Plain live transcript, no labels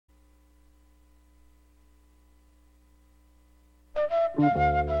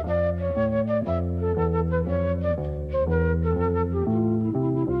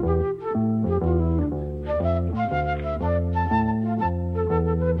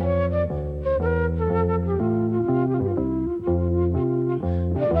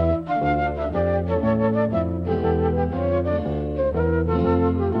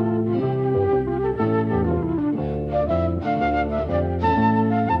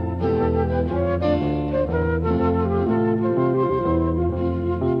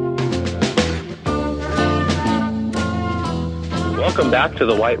Welcome back to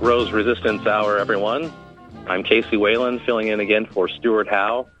the White Rose Resistance Hour, everyone. I'm Casey Whalen, filling in again for Stewart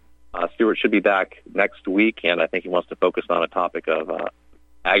Howe. Stewart should be back next week, and I think he wants to focus on a topic of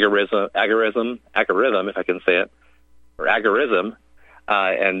agorism, if I can say it, or agorism,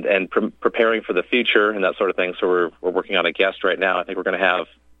 and preparing for the future and that sort of thing. So we're working on a guest right now. I think we're going to have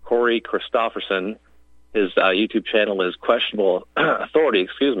Corey Christopherson. His YouTube channel is Questionable Authority,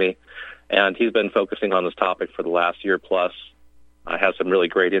 and he's been focusing on this topic for the last year plus. Has some really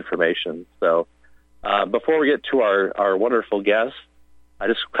great information. So before we get to our wonderful guest, I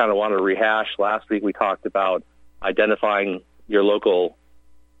just kind of want to rehash. Last week we talked about identifying your local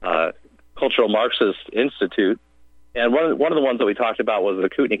cultural Marxist institute. And one of the ones that we talked about was the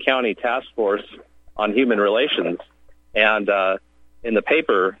Kootenai County Task Force on Human Relations. And in the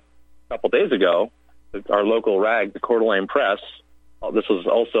paper a couple days ago, our local rag, the Coeur d'Alene Press, this was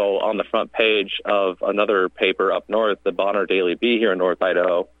also on the front page of another paper up north, the Bonner Daily Bee here in North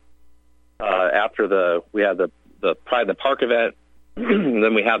Idaho. After we had the Pride in the Park event, and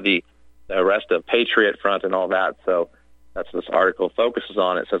then we had the arrest of Patriot Front and all that. So that's what this article focuses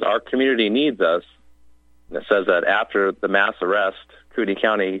on. It says, our community needs us. And it says that after the mass arrest, Kootenai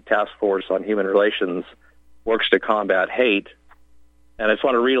County Task Force on Human Relations works to combat hate. And I just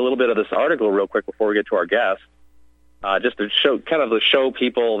want to read a little bit of this article real quick before we get to our guest. Just to show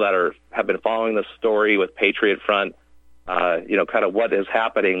people that have been following this story with Patriot Front, kind of what is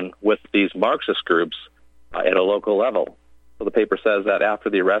happening with these Marxist groups at a local level. So the paper says that after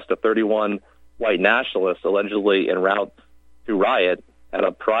the arrest of 31 white nationalists allegedly en route to riot at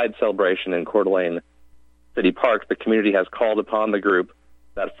a pride celebration in Coeur d'Alene City Park, the community has called upon the group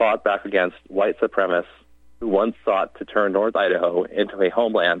that fought back against white supremacists who once sought to turn North Idaho into a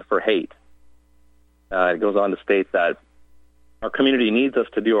homeland for hate. It goes on to state that our community needs us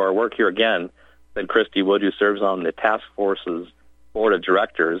to do our work here again, said Christy Wood, who serves on the task force's board of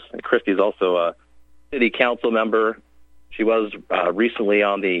directors. And Christy's also a city council member. She was recently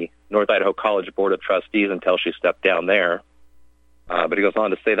on the North Idaho College Board of Trustees until she stepped down there. But he goes on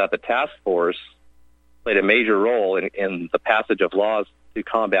to say that the task force played a major role in the passage of laws to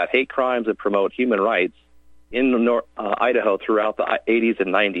combat hate crimes and promote human rights in Idaho throughout the 80s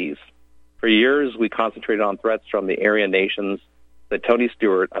and 90s. For years, we concentrated on threats from the Aryan nations, said Tony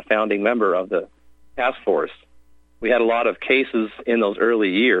Stewart, a founding member of the task force. We had a lot of cases in those early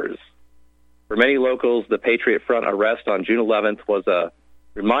years. For many locals, the Patriot Front arrest on June 11th was a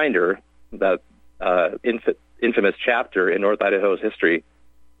reminder that infamous chapter in North Idaho's history.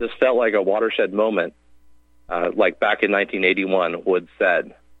 This felt like a watershed moment, like back in 1981, Wood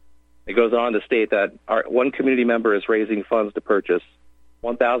said. It goes on to state that one community member is raising funds to purchase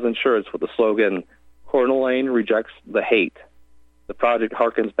 1,000 shirts with the slogan, Coeur d'Alene rejects the hate. The project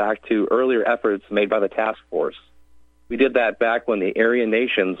harkens back to earlier efforts made by the task force. We did that back when the Aryan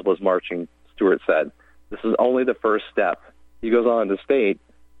Nations was marching, Stewart said. This is only the first step. He goes on to state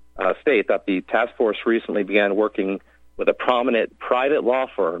that the task force recently began working with a prominent private law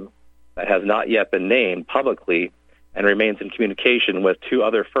firm that has not yet been named publicly and remains in communication with two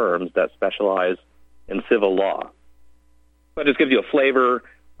other firms that specialize in civil law. That just gives you a flavor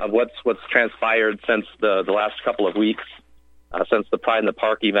of what's transpired since the last couple of weeks, since the Pride in the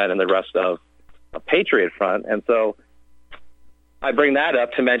Park event and the rest of Patriot Front. And so I bring that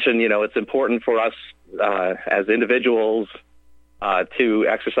up to mention, it's important for us as individuals to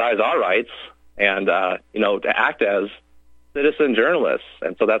exercise our rights and, to act as citizen journalists.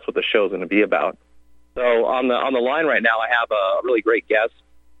 And so that's what the show is going to be about. So on the line right now, I have a really great guest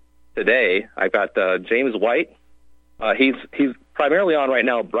today. I've got James White. He's primarily on right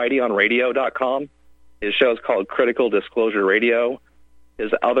now brighteonradio.com. His show is called Critical Disclosure Radio.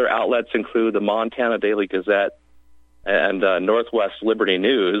 His other outlets include the Montana Daily Gazette and Northwest Liberty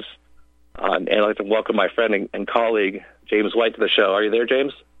News. And I'd like to welcome my friend and colleague, James White, to the show. Are you there,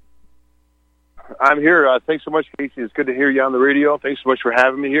 James? I'm here. Thanks so much, Casey. It's good to hear you on the radio. Thanks so much for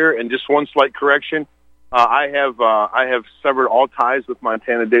having me here. And just one slight correction. I have severed all ties with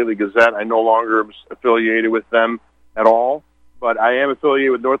Montana Daily Gazette. I no longer am affiliated with them at all, but I am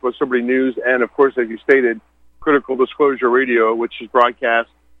affiliated with Northwest Liberty News, and of course, as you stated, Critical Disclosure Radio, which is broadcast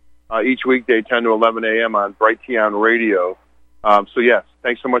each weekday, 10 to 11 a.m. on Bright Tion Radio. So yes,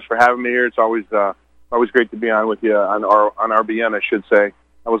 thanks so much for having me here. It's always great to be on with you on RBN, I should say.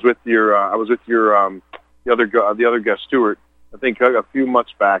 I was with the other guest, Stewart, I think a few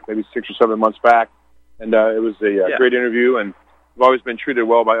months back, maybe 6 or 7 months back, and it was a great interview, and I've always been treated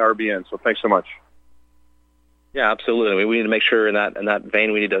well by RBN. So thanks so much. Yeah, absolutely. We need to make sure in that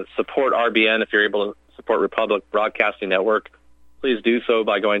vein we need to support RBN. If you're able to support Republic Broadcasting Network, please do so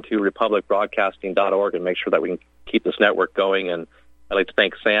by going to republicbroadcasting.org and make sure that we can keep this network going. And I'd like to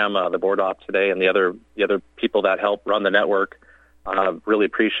thank Sam, the board op today, and the other people that help run the network. Really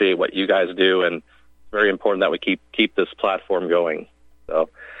appreciate what you guys do, and it's very important that we keep this platform going. So,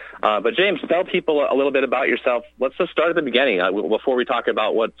 but James, tell people a little bit about yourself. Let's just start at the beginning before we talk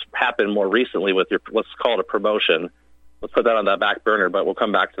about what's happened more recently with your, let's call it a promotion. Let's put that on the back burner, but we'll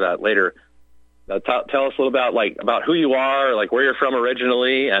come back to that later. Tell us a little about who you are, like where you're from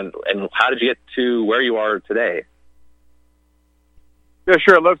originally, and how did you get to where you are today? Yeah,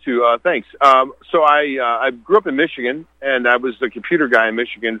 sure, I'd love to. Thanks. So I grew up in Michigan, and I was the computer guy in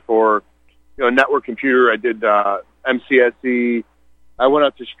Michigan for network computer. I did MCSE. I went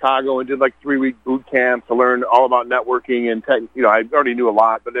out to Chicago and did like 3-week boot camp to learn all about networking and tech. I already knew a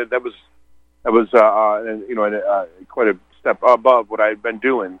lot, but that was quite a step above what I had been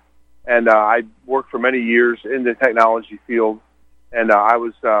doing. And I worked for many years in the technology field, and I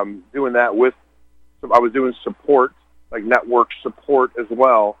was doing that I was doing support, like network support as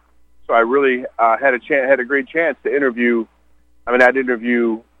well. So I really had a great chance to interview. I mean, I'd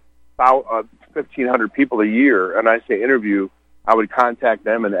interview about 1,500 people a year, and I say interview, I would contact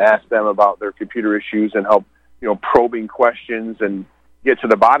them and ask them about their computer issues and help, probing questions and get to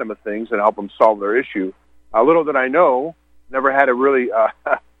the bottom of things and help them solve their issue. Little did I know, never really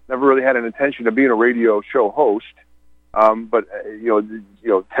had an intention of being a radio show host. But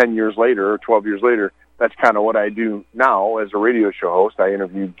 10 years later or 12 years later, that's kind of what I do now as a radio show host. I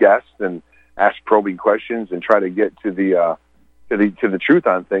interview guests and ask probing questions and try to get to the truth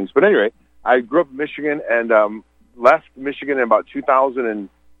on things. But anyway, I grew up in Michigan and left Michigan in about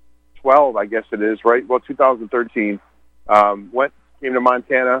 2012, I guess it is, right? Well, 2013. Came to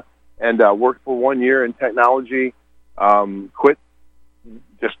Montana and worked for 1 year in technology.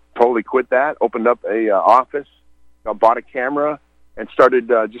 Just totally quit that. Opened up a office, bought a camera, and started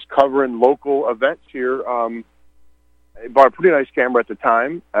just covering local events here. I bought a pretty nice camera at the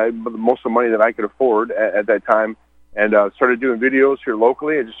time, most of the money that I could afford at that time, and started doing videos here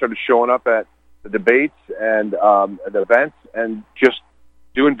locally. I just started showing up at the debates and at the events and just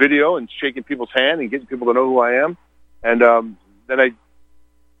doing video and shaking people's hand and getting people to know who I am. And then I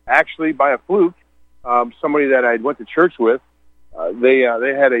actually, by a fluke, somebody that I went to church with, they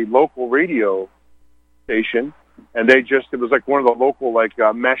had a local radio station, and it was like one of the local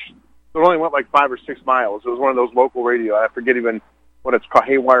mesh. So it only went like 5 or 6 miles. It was one of those local radio. I forget even what it's called.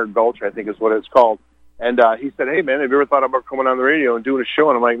 Haywire Gulch, I think is what it's called. And he said, "Hey man, have you ever thought about coming on the radio and doing a show?"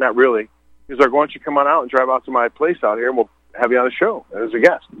 And I'm like, "Not really." He's like, "Why don't you come on out and drive out to my place out here, and we'll have you on the show as a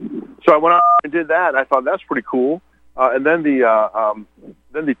guest." So I went out and did that. I thought that's pretty cool. And then the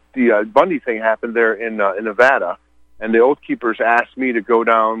Bundy thing happened there in Nevada, and the Oath Keepers asked me to go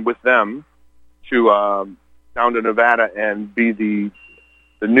down with them to down to Nevada and be the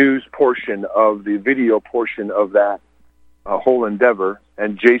news portion of the video portion of that whole endeavor.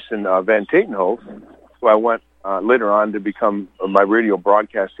 And Jason Van Tatenhove, who I went later on to become my radio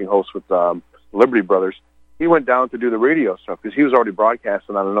broadcasting host with Liberty Brothers, he went down to do the radio stuff because he was already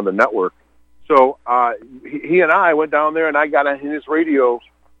broadcasting on another network. So he and I went down there, and I got on his radio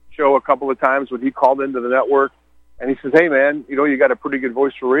show a couple of times when he called into the network, and he says, "Hey man, you got a pretty good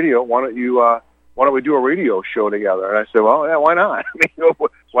voice for radio. Why don't we do a radio show together?" And I said, "Well, yeah, why not?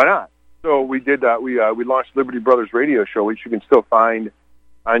 Why not?" So we did. We launched Liberty Brothers Radio Show, which you can still find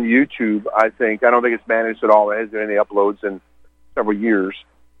on YouTube. I don't think it's managed at all. It hasn't been any uploads in several years.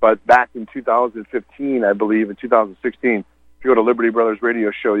 But back in 2015, I believe, in 2016. If you go to Liberty Brothers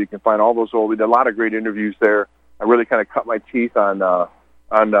Radio Show, you can find all those old. We did a lot of great interviews there. I really kind of cut my teeth on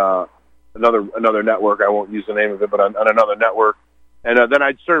another network. I won't use the name of it, but on another network. And then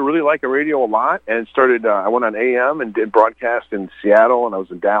I started really liking radio a lot, and started. I went on AM and did broadcast in Seattle, and I was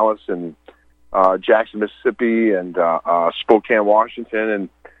in Dallas and Jackson, Mississippi, and Spokane, Washington, and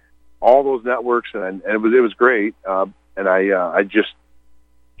all those networks, and it was great. And I just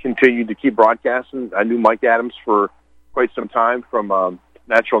continued to keep broadcasting. I knew Mike Adams for quite some time from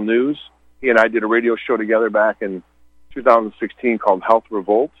Natural News. He and I did a radio show together back in 2016 called Health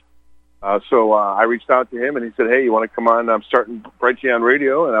Revolt. So I reached out to him, and he said, "Hey, you want to come on? I'm starting Bright Tion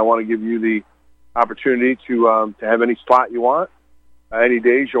Radio, and I want to give you opportunity to have any slot you want, any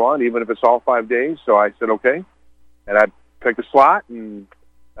days you want, even if it's all 5 days. So I said, okay. And I picked a slot, and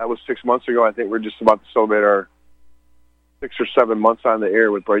that was 6 months ago. I think we're just about to celebrate our 6 or 7 months on the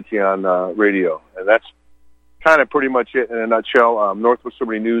air with Brighteon Radio. And that's kind of pretty much it in a nutshell. Northwest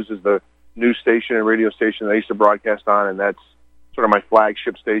Liberty News is the news station and radio station that I used to broadcast on, and that's sort of my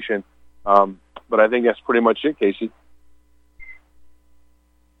flagship station. But I think that's pretty much it, Casey.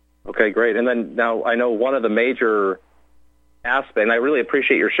 Okay, great. And then now I know one of the major aspects, and I really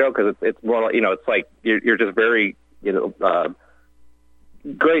appreciate your show because it's more, it's like you're just very,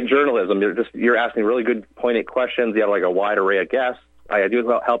 great journalism. You're asking really good, poignant questions. You have like a wide array of guests. I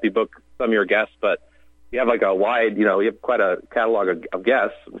do help you book some of your guests, but you have like a wide, you have quite a catalog of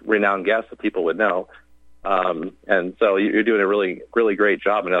guests, renowned guests that people would know. And so you're doing a really, really great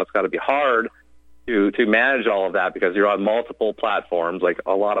job. And it's got to be hard to manage all of that because you're on multiple platforms, like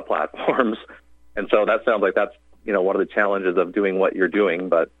a lot of platforms. And so that sounds like that's, one of the challenges of doing what you're doing.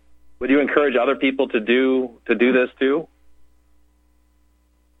 But would you encourage other people to do this too?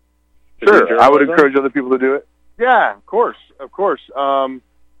 Sure, I would encourage other people to do it. Yeah, of course. I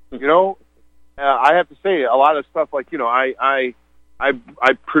have to say a lot of stuff like, I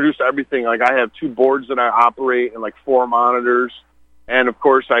produce everything. Like I have 2 boards that I operate and like 4 monitors. And of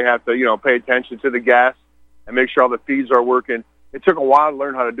course I have to, pay attention to the guests and make sure all the feeds are working. It took a while to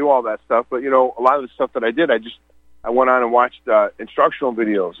learn how to do all that stuff. But, a lot of the stuff that I did, I went on and watched instructional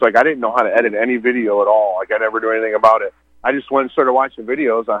videos. Like I didn't know how to edit any video at all. Like I never knew anything about it. I just went and started watching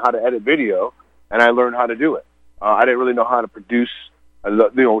videos on how to edit video, and I learned how to do it. I didn't really know how to produce,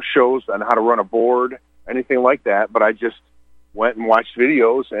 shows and how to run a board, anything like that. But I just went and watched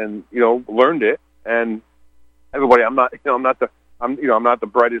videos and learned it. And everybody, I'm not the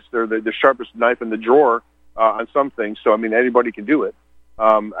brightest or the sharpest knife in the drawer on some things. So I mean, anybody can do it.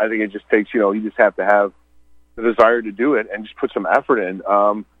 I think it just takes you just have to have the desire to do it and just put some effort in.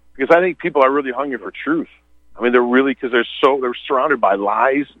 Because I think people are really hungry for truth. I mean, they're really, because they're surrounded by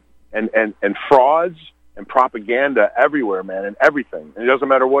lies and frauds and propaganda everywhere, man, and everything. And it doesn't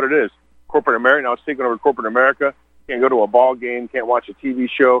matter what it is. Corporate America, now it's taking over corporate America. Can't go to a ball game, can't watch a TV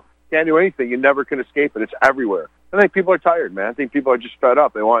show, can't do anything. You never can escape it. It's everywhere. I think people are tired, man. I think people are just fed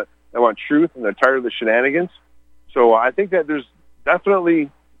up. They want truth, and they're tired of the shenanigans. So I think that there's definitely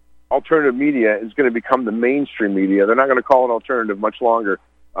alternative media is going to become the mainstream media. They're not going to call it alternative much longer.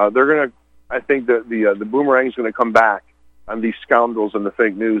 I think that the boomerang is going to come back on these scoundrels and the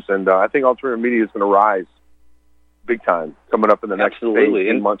fake news, and I think alternative media is going to rise big time coming up in the next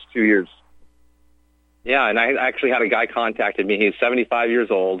 18 months, 2 years. Yeah, and I actually had a guy contacted me. He's 75 years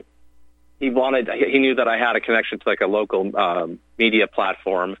old. He knew that I had a connection to like a local media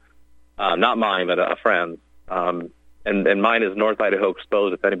platform, not mine, but a friend. And mine is North Idaho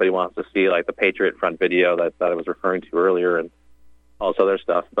Exposed. If anybody wants to see like the Patriot Front video that I was referring to earlier, and all this other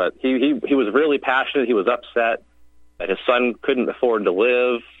stuff. But he was really passionate. He was upset that his son couldn't afford to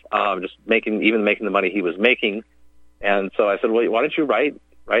live, just making the money he was making. And so I said, well, why don't you write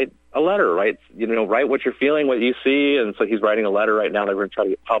a letter, write what you're feeling, what you see. And so he's writing a letter right now that we're going to try to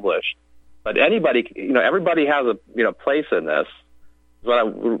get published. But everybody has a place in this. What I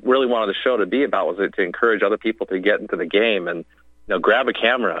really wanted the show to be about was to encourage other people to get into the game and, grab a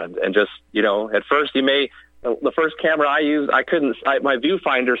camera and just, at first the first camera I used, my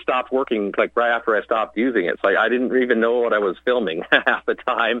viewfinder stopped working like right after I stopped using it. So I didn't even know what I was filming half the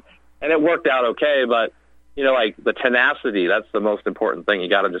time. And it worked out okay, but like the tenacity, that's the most important thing. You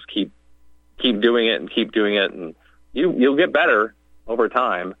got to just keep doing it and keep doing it, and you'll get better over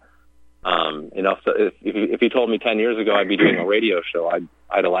time. So if you told me 10 years ago I'd be doing a radio show, I'd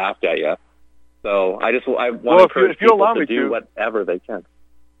have laughed at you. So I want to encourage people to do whatever they can.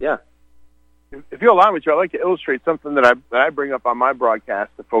 Yeah. If you allow me to, I'd like to illustrate something that I bring up on my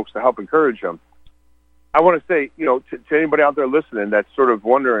broadcast to folks to help encourage them. I want to say, to anybody out there listening that's sort of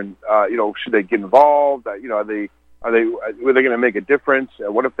wondering, should they get involved? Are they going to make a difference?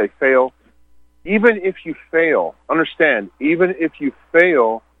 What if they fail? Even if you fail, understand, even if you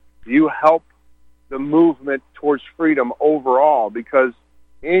fail, you help the movement towards freedom overall, because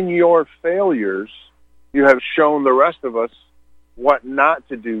in your failures, you have shown the rest of us what not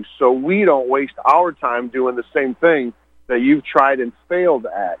to do, so we don't waste our time doing the same thing that you've tried and failed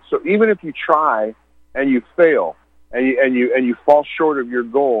at. So even if you try and you fail and you fall short of your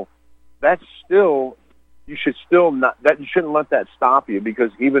goal, that's still, you shouldn't let that stop you,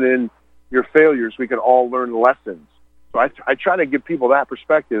 because even in your failures, we can all learn lessons. So I try to give people that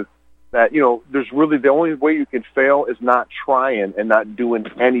perspective that, there's really, the only way you can fail is not trying and not doing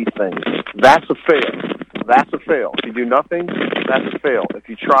anything. That's a fail. that's a fail. If you do nothing, that's a fail. If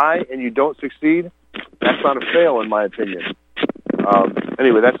you try and you don't succeed, that's not a fail, in my opinion.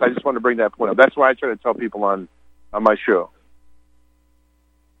 Anyway, I just wanted to bring that point up. That's why I try to tell people on my show.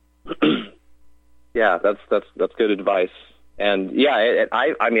 Yeah, that's good advice. And yeah,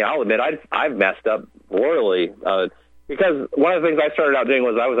 I mean, I'll admit I've messed up royally because one of the things I started out doing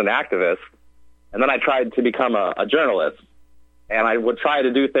was I was an activist, and then I tried to become a journalist, and I would try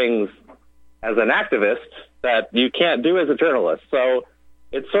to do things as an activist that you can't do as a journalist. So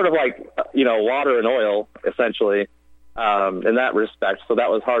it's sort of like, water and oil, essentially, in that respect. So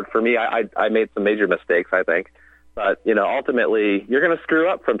that was hard for me. I made some major mistakes, I think. But, ultimately, you're going to screw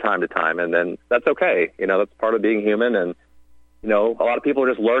up from time to time, and then that's okay. That's part of being human, and, a lot of people are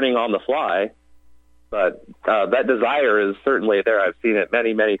just learning on the fly. But that desire is certainly there. I've seen it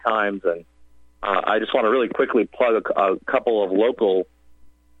many, many times, and I just want to really quickly plug a couple of local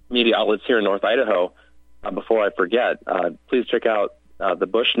media outlets here in North Idaho before I forget. Please check out the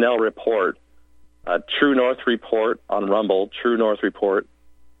Bushnell Report, True North Report on Rumble, True North Report,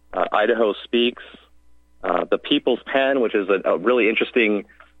 Idaho Speaks, the People's Pen, which is a really interesting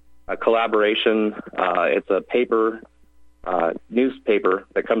collaboration. It's a newspaper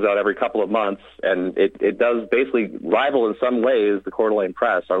that comes out every couple of months, and it does basically rival in some ways the Coeur d'Alene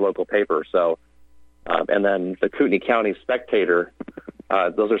Press, our local paper. So, and then the Kootenai County Spectator.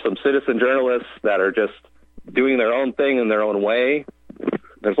 Those are some citizen journalists that are just doing their own thing in their own way.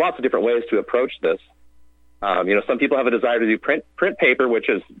 There's lots of different ways to approach this. Some people have a desire to do print paper, which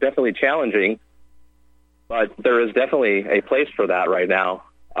is definitely challenging, but there is definitely a place for that right now.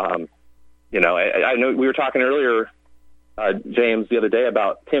 I know we were talking earlier, James, the other day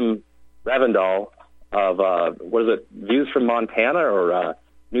about Tim Ravendal of, Views from Montana or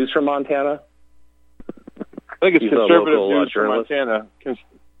News from Montana? I think it's Conservative News from Montana.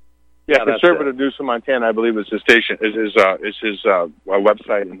 Conservative News from Montana, I believe, is his station, is his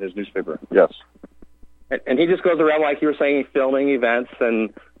website and his newspaper. Yes. And he just goes around, like you were saying, filming events,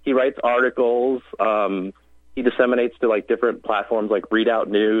 and he writes articles. He disseminates to like different platforms like Readout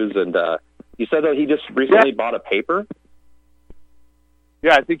News, and you said that he just recently bought a paper.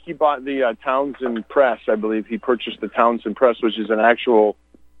 Yeah, I think he bought the Townsend Press. I believe he purchased the Townsend Press, which is an actual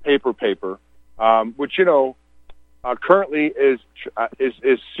paper, which currently is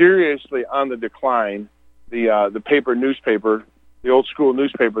seriously on the decline. The newspaper, the old school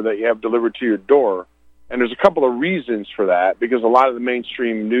newspaper that you have delivered to your door. And there's a couple of reasons for that, because a lot of the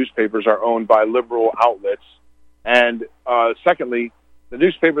mainstream newspapers are owned by liberal outlets. And secondly, the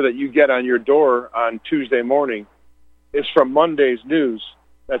newspaper that you get on your door on Tuesday morning is from Monday's news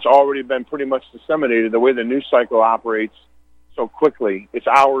that's already been pretty much disseminated. The way the news cycle operates so quickly, it's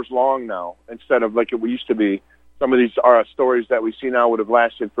hours long now instead of like it used to be. Some of these stories that we see now would have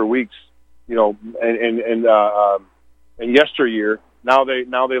lasted for weeks, and yesteryear. Now they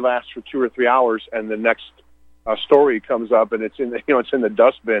last for 2 or 3 hours, and the next story comes up, and it's in the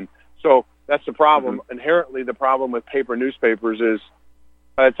dustbin. So that's the problem. Mm-hmm. Inherently, the problem with paper newspapers is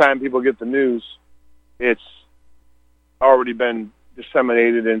by the time people get the news, it's already been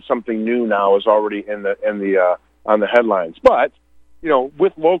disseminated, and something new now is already on the headlines. But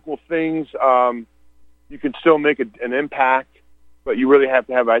with local things, you can still make an impact. But you really have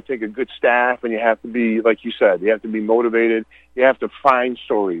to have, I think, a good staff, and you have to be, like you said, you have to be motivated. You have to find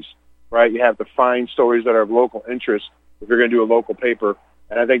stories, right? You have to find stories that are of local interest if you're going to do a local paper.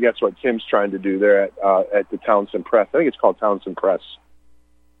 And I think that's what Tim's trying to do there at the Townsend Press. I think it's called Townsend Press.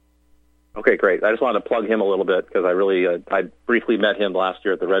 Okay, great. I just wanted to plug him a little bit because I briefly met him last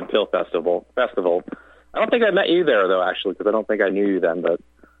year at the Red Pill Festival. I don't think I met you there, though, actually, because I don't think I knew you then. But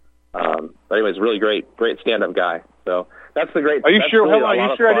anyways, really great stand-up guy. So that's the great. Are you sure? Really are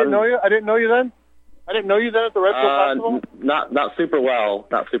you sure I didn't know you? I didn't know you then. I didn't know you then at the Red Pill Festival. Not super well,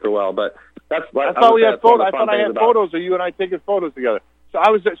 but that's. I thought we had photos. I thought I had photos of you and I taking photos together. So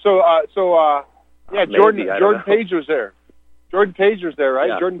I was yeah. Jordan Page was there. Jordan Page was there, right?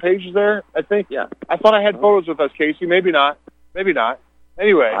 Yeah. Jordan Page was there, I think. Yeah. I thought I had photos with us, Casey. Maybe not.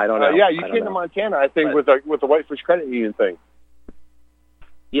 Anyway, I don't know. You came to Montana, I think, with the Whitefish Credit Union thing.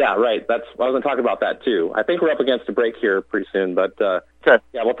 Yeah, right. I was going to talk about that too. I think we're up against a break here pretty soon, but okay.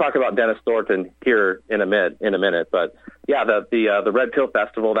 Yeah, we'll talk about Dennis Thornton here in a minute. But yeah, the Red Pill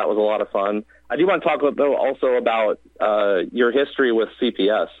Festival, that was a lot of fun. I do want to talk though also about your history with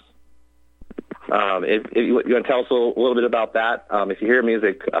CPS. If you want to tell us a little bit about that, if you hear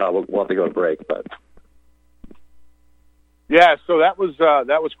music, we'll have to go to break. But yeah, so that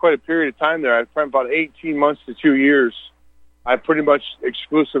was quite a period of time there. I spent about 18 months to 2 years. I pretty much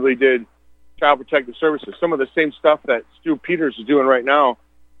exclusively did Child Protective Services. Some of the same stuff that Stu Peters is doing right now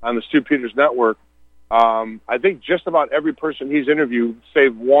on the Stu Peters Network. I think just about every person he's interviewed,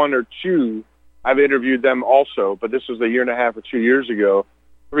 save one or two, I've interviewed them also. But this was a year and a half or 2 years ago,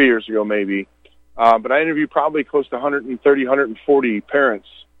 3 years ago maybe. But I interviewed probably close to 130, 140 parents.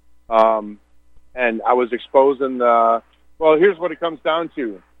 And I was exposing well, here's what it comes down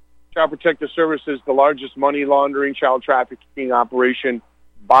to. Child Protective Services, the largest money laundering, child trafficking operation,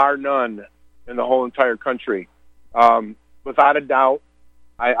 bar none, in the whole entire country. Without a doubt,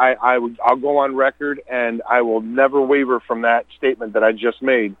 I'll go on record, and I will never waver from that statement that I just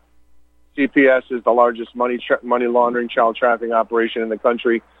made. CPS is the largest money laundering, child trafficking operation in the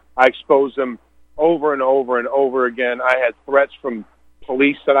country. I exposed them over and over and over again. I had threats from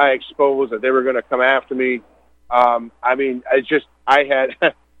police that I exposed that they were going to come after me. I mean, I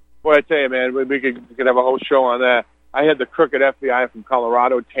had, boy, I tell you, man, we could have a whole show on that. I had the crooked FBI from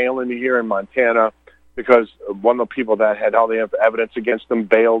Colorado tailing me here in Montana because one of the people that had all the evidence against them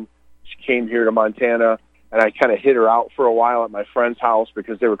bailed. She came here to Montana, and I kind of hid her out for a while at my friend's house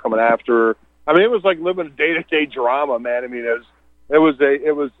because they were coming after her. I mean, it was like living a day-to-day drama, man. I mean,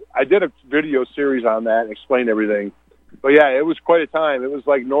 I did a video series on that and explained everything. But yeah, it was quite a time. It was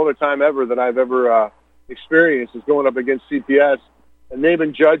like no other time ever that I've ever experienced is going up against CPS and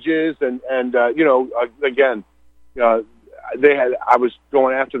naming judges and again, I was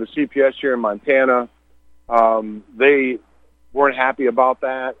going after the CPS here in Montana. They weren't happy about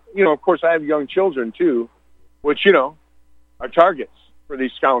that. You know, of course, I have young children too, which, are targets for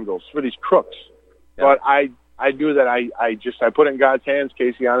these scoundrels, for these crooks. Yeah. But I knew that I put it in God's hands.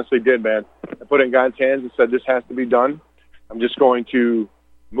 Casey honestly did, man. I put it in God's hands and said, this has to be done. I'm just going to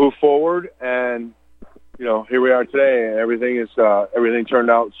move forward. And, here we are today. And everything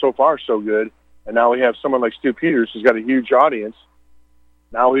turned out so far so good. And now we have someone like Stu Peters who's got a huge audience.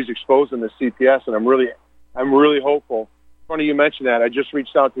 Now he's exposing the CPS, and I'm really hopeful. Funny you mentioned that. I just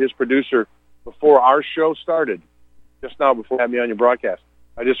reached out to his producer before our show started, just now before you had me on your broadcast.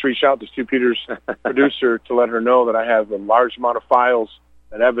 I just reached out to Stu Peters' producer to let her know that I have a large amount of files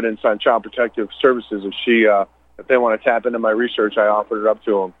and evidence on Child Protective Services. If they want to tap into my research, I offered it up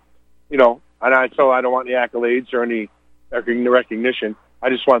to them. And I told her I don't want any accolades or any recognition. I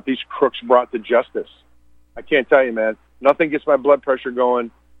just want these crooks brought to justice. I can't tell you, man. Nothing gets my blood pressure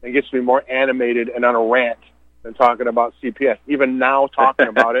going and gets me more animated and on a rant than talking about CPS. Even now, talking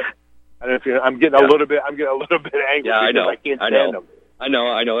about it, and I'm getting a little bit angry. Yeah, I know. I can't stand them. I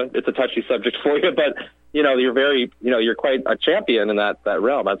know. It's a touchy subject for you, but you're very, you're quite a champion in that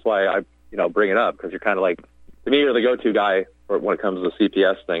realm. That's why I, bring it up, because you're kind of like, to me, you're the go-to guy when it comes to the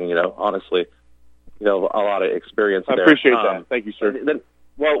CPS thing. Honestly, a lot of experience there. I appreciate that. Thank you, sir.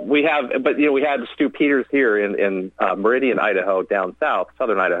 We had Stu Peters here in Meridian, Idaho, down south,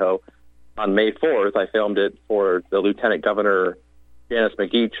 southern Idaho, on May 4th. I filmed it for the Lieutenant Governor Janice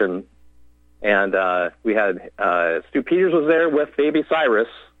McGeachin, and we had Stu Peters was there with baby Cyrus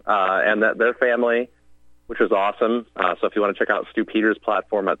and their family, which was awesome. So if you want to check out Stu Peters'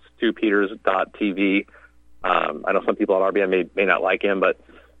 platform, that's stupeters.tv. I know some people at RBN may not like him, but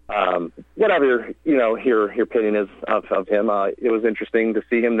whatever your opinion is of him, it was interesting to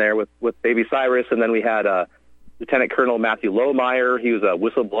see him there with baby Cyrus. And then we had Lieutenant Colonel Matthew Lohmeyer. He was a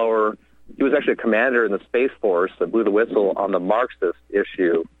whistleblower. He was actually a commander in the Space Force that blew the whistle on the Marxist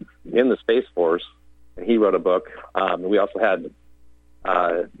issue in the Space Force, and he wrote a book. We also had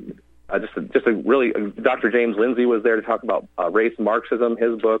just a really Dr. James Lindsay was there to talk about race Marxism,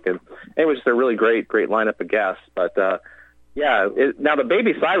 his book, and it was just a really great lineup of guests. But now the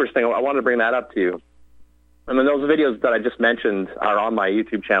baby Cyrus thing, I wanted to bring that up to you. And then those videos that I just mentioned are on my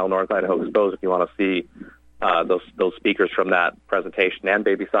YouTube channel, North Idaho Exposed, if you want to see those speakers from that presentation and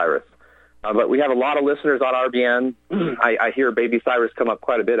baby Cyrus. But we have a lot of listeners on RBN. I hear baby Cyrus come up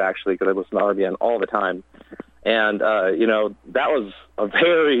quite a bit, actually, because I listen to RBN all the time. And, that was a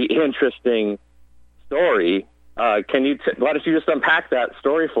very interesting story. Can you why don't you just unpack that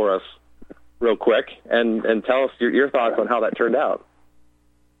story for us real quick and tell us your thoughts on how that turned out?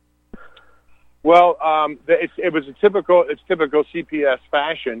 Well, it was typical CPS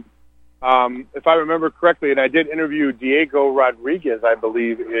fashion. If I remember correctly, and I did interview Diego Rodriguez, I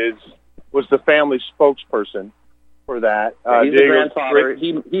believe, was the family spokesperson for that. He's the grandfather.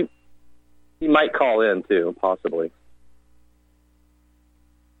 He might call in too, possibly.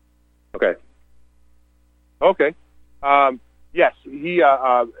 Okay. Yes, he.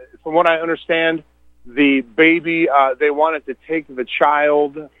 From what I understand, the baby. They wanted to take the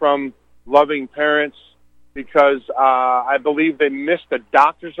child from loving parents because I believe they missed a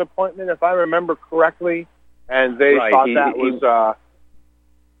doctor's appointment, if I remember correctly, and they thought that was.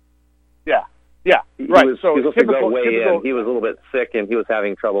 He was supposed to go away in. He was a little bit sick, and he was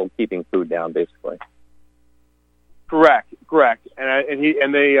having trouble keeping food down, basically. Correct. And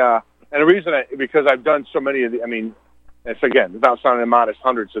the reason because I've done so many of the, I mean, it's again, without sounding modest,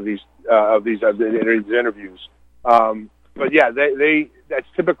 hundreds of these interviews. But yeah, that's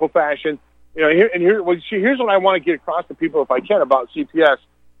typical fashion. You know, here's what I want to get across to people, if I can, about CPS.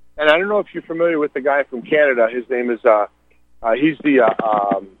 And I don't know if you're familiar with the guy from Canada. His name is he's the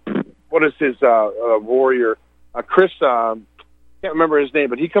what is his warrior? Chris. Can't remember his name,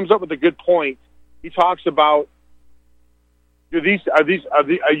 but he comes up with a good point. He talks about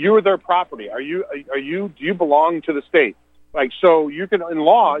are you their property? Do you belong to the state? Like, so you can, in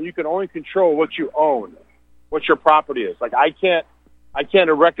law, you can only control what you own, what your property is. Like, I can't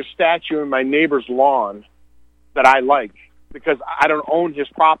erect a statue in my neighbor's lawn that I like because I don't own his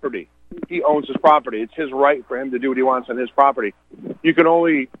property. He owns his property. It's his right for him to do what he wants on his property.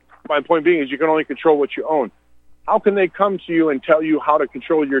 My point being is you can only control what you own. How can they come to you and tell you how to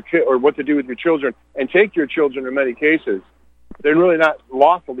control your kid or what to do with your children and take your children in many cases? They're really not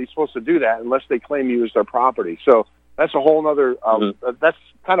lawfully supposed to do that unless they claim you as their property. So that's a whole other, that's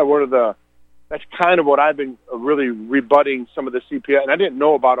kind of what I've been really rebutting some of the CPS. And I didn't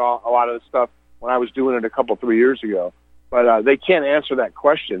know about a lot of this stuff when I was doing it 3 years ago. But they can't answer that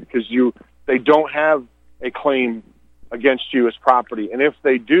question because they don't have a claim against you as property. And if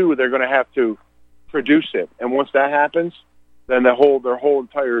they do, they're going to have to produce it. And once that happens, then their whole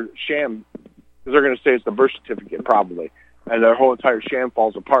entire sham, because they're going to say it's the birth certificate probably, and their whole entire sham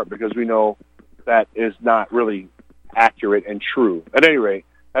falls apart because we know that is not really accurate and true. At any rate,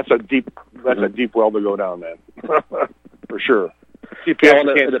 that's a deep well to go down, man, for sure.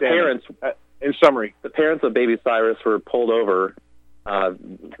 CPS the parents, in summary, the parents of baby Cyrus were pulled over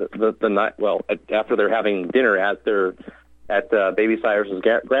the night. Well, after they're having dinner at baby Cyrus's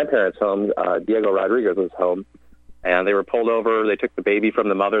grandparents' home, Diego Rodriguez's home, and they were pulled over. They took the baby from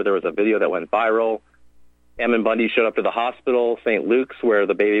the mother. There was a video that went viral. Ammon Bundy showed up to the hospital, St. Luke's, where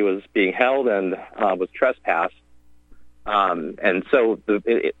the baby was being held and was trespassed. And so,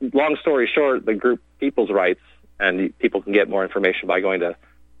 long story short, the group People's Rights, and people can get more information by going to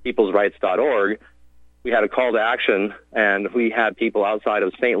peoplesrights.org, we had a call to action, and we had people outside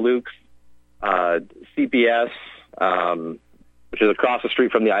of St. Luke's, CPS, which is across the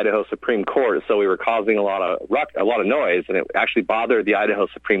street from the Idaho Supreme Court. So we were causing a lot of noise, and it actually bothered the Idaho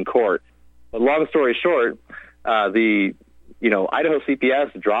Supreme Court. But long story short, Idaho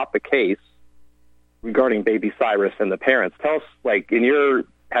CPS dropped the case regarding baby Cyrus and the parents. Tell us,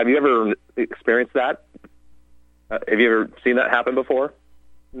 have you ever experienced that? Have you ever seen that happen before?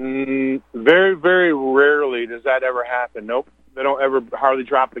 Very, very rarely does that ever happen. Nope. They don't ever hardly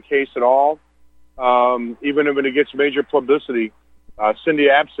drop the case at all. Even when it gets major publicity. Cindy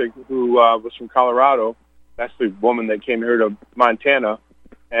Apsick, who was from Colorado, that's the woman that came here to Montana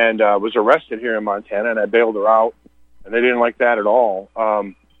and was arrested here in Montana, and I bailed her out, and they didn't like that at all.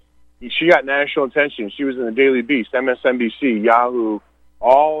 She got national attention. She was in the Daily Beast, MSNBC, Yahoo,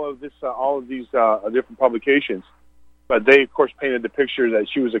 all of these different publications. But they, of course, painted the picture that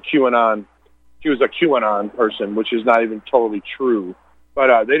she was a QAnon person, which is not even totally true.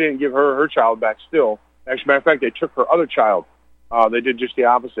 But they didn't give her child back still. As a matter of fact, they took her other child. They did just the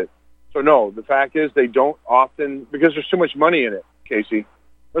opposite. So no, the fact is they don't often, because there's too much money in it, Casey.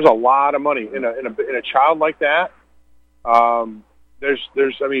 There's a lot of money in a child like that.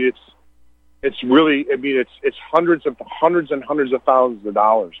 It's hundreds and hundreds of thousands of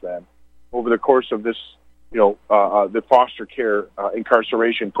dollars, man, over the course of this, the foster care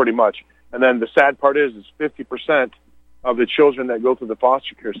incarceration, pretty much. And then the sad part is 50% of the children that go through the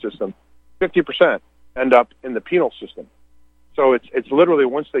foster care system, 50% end up in the penal system. So it's literally,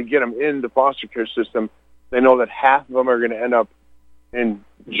 once they get them in the foster care system, they know that half of them are going to end up in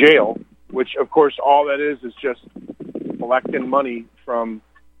jail, which, of course, all that is just collecting money from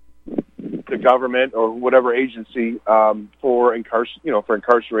the government or whatever agency for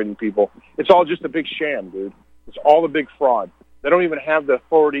incarcerating people. It's all just a big sham, dude. It's all a big fraud. They don't even have the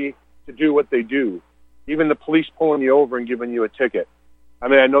authority to do what they do. Even the police pulling you over and giving you a ticket. I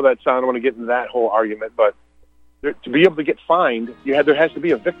mean, I know that sound. I don't want to get into that whole argument, but to be able to get fined, there has to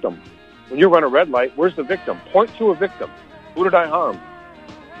be a victim. When you run a red light, where's the victim? Point to a victim. Who did I harm?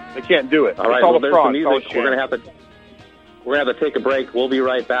 They can't do it. All right, well, there's some music. We're going to have to take a break. We'll be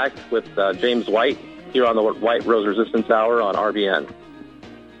right back with James White here on the White Rose Resistance Hour on RBN.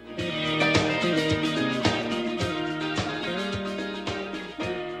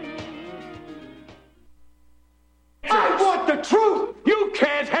 I want the truth. You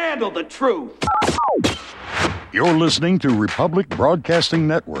can't handle the truth. You're listening to Republic Broadcasting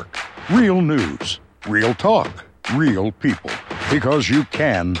Network. Real news, real talk, real people. Because you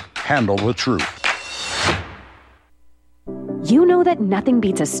can handle the truth. You know that nothing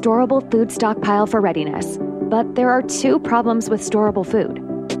beats a storable food stockpile for readiness. But there are two problems with storable food.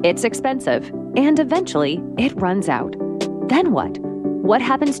 It's expensive, and eventually it runs out. Then what? What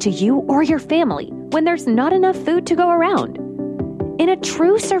happens to you or your family when there's not enough food to go around? In a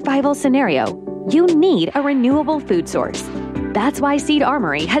true survival scenario, you need a renewable food source. That's why Seed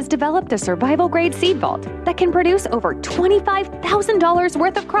Armory has developed a survival-grade seed vault that can produce over $25,000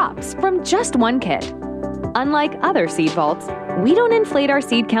 worth of crops from just one kit. Unlike other seed vaults, we don't inflate our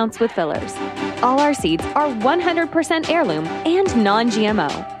seed counts with fillers. All our seeds are 100% heirloom and non-GMO.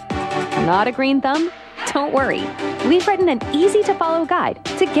 Not a green thumb? Don't worry. We've written an easy-to-follow guide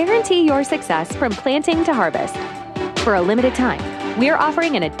to guarantee your success from planting to harvest. For a limited time, we're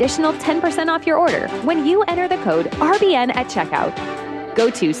offering an additional 10% off your order when you enter the code RBN at checkout. Go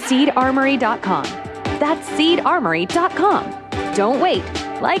to seedarmory.com. That's seedarmory.com. Don't wait.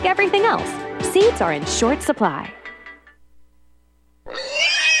 Like everything else, seeds are in short supply.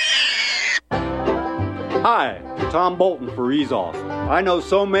 Hi, Tom Bolton for Ease Off. I know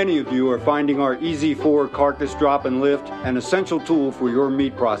so many of you are finding our Easy 4 carcass drop and lift an essential tool for your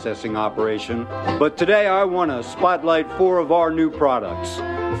meat processing operation. But today I want to spotlight 4 of our new products.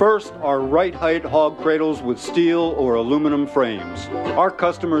 First, our right height hog cradles with steel or aluminum frames. Our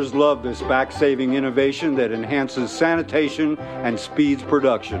customers love this back-saving innovation that enhances sanitation and speeds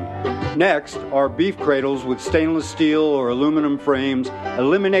production. Next, our beef cradles with stainless steel or aluminum frames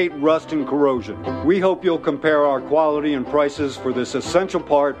eliminate rust and corrosion. We hope you'll compare our quality and prices for this essential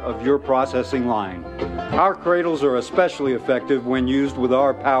part of your processing line. Our cradles are especially effective when used with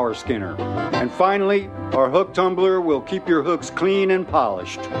our power skinner. And finally, our hook tumbler will keep your hooks clean and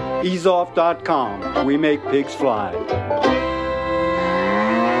polished. EaseOff.com. We make pigs fly.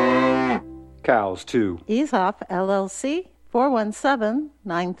 Cows, too. Ease Off, LLC,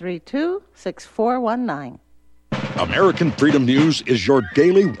 417-932-6419. American Freedom News is your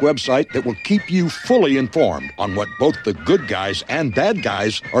daily website that will keep you fully informed on what both the good guys and bad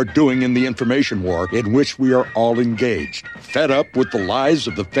guys are doing in the information war in which we are all engaged. Fed up with the lies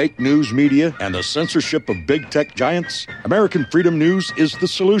of the fake news media and the censorship of big tech giants? American Freedom News is the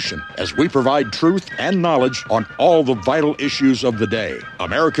solution, as we provide truth and knowledge on all the vital issues of the day.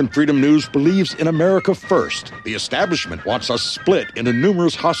 American Freedom News believes in America first. The establishment wants us split into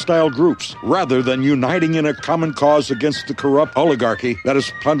numerous hostile groups rather than uniting in a common cause against the corrupt oligarchy that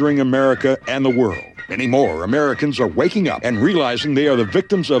is plundering America and the world. Many more Americans are waking up and realizing they are the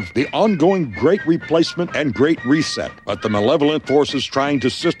victims of the ongoing Great Replacement and Great Reset. But the malevolent forces trying to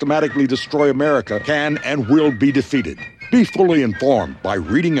systematically destroy America can and will be defeated. Be fully informed by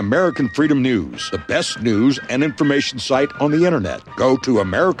reading American Freedom News, the best news and information site on the internet. Go to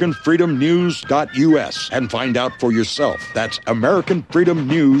AmericanFreedomNews.us and find out for yourself. That's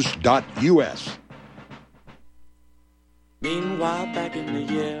AmericanFreedomNews.us. Meanwhile, back in the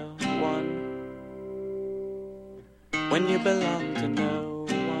year 1, when you belonged to no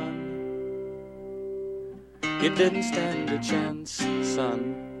one, you didn't stand a chance,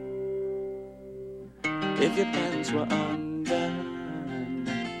 son, if your pants were undone,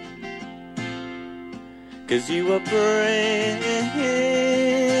 'cause you were bred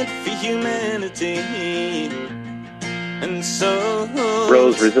for humanity, and so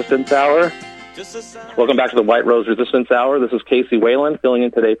Rose Resistance Hour. Welcome back to the White Rose Resistance Hour. This is Casey Whalen filling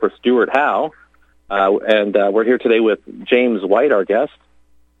in today for Stewart Howe. And we're here today with James White, our guest.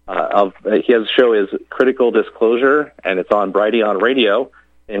 His show is Critical Disclosure, and it's on Brighteon Radio.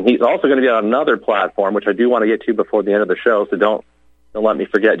 And he's also going to be on another platform, which I do want to get to before the end of the show, so don't let me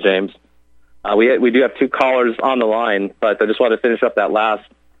forget, James. We do have 2 callers on the line, but I just want to finish up that last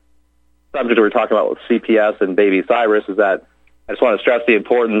subject we were talking about with CPS and Baby Cyrus, is that I just want to stress the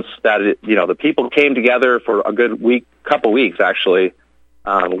importance that, the people came together for a good couple weeks, actually.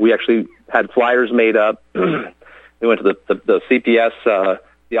 We actually had flyers made up. We went to the CPS,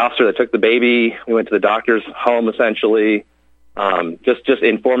 the officer that took the baby. We went to the doctor's home, essentially, just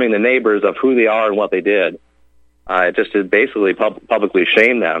informing the neighbors of who they are and what they did. Just to basically publicly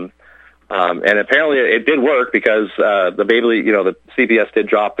shame them. And apparently it did work, because the baby, the CPS did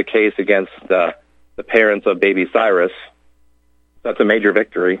drop the case against the parents of Baby Cyrus. That's a major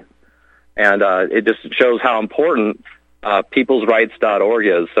victory. And it just shows how important peoplesrights.org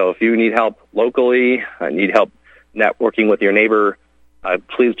is. So if you need help locally, need help networking with your neighbor,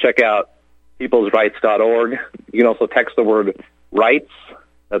 please check out peoplesrights.org. You can also text the word rights,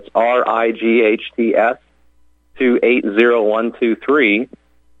 that's RIGHTS, to 80123.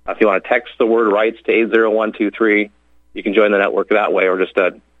 If you want to text the word rights to 80123, you can join the network that way, or just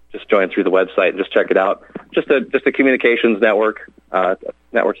join through the website. Just check it out. Just a communications network,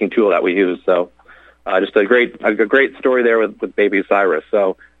 networking tool that we use. So just a great story there with baby Cyrus.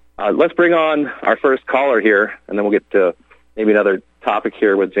 So let's bring on our first caller here, and then we'll get to maybe another topic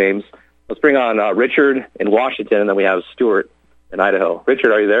here with James. Let's bring on Richard in Washington, and then we have Stewart in Idaho.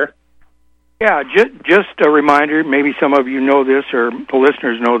 Richard, are you there? Yeah, just a reminder, maybe some of you know this or the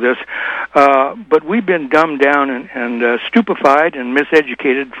listeners know this, but we've been dumbed down and stupefied and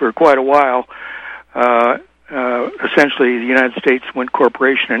miseducated for quite a while. Essentially, the United States went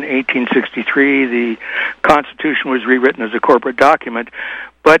corporation in 1863. The Constitution was rewritten as a corporate document,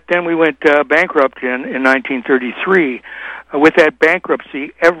 but then we went bankrupt in 1933. With that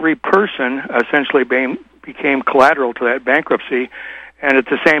bankruptcy, every person essentially became collateral to that bankruptcy. And at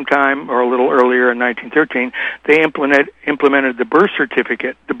the same time, or a little earlier in 1913, they implemented the birth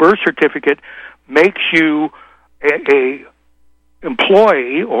certificate. The birth certificate makes you a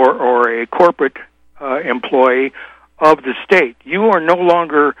employee or a corporate employee of the state. You are no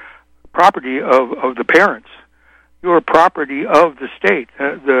longer property of the parents. You are property of the state.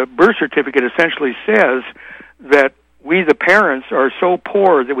 The birth certificate essentially says that we, the parents, are so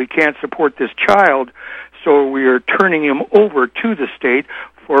poor that we can't support this child, so we are turning him over to the state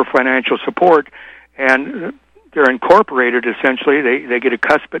for financial support, and they're incorporated, essentially. They get a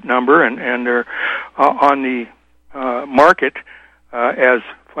cuspid number, and they're on the market as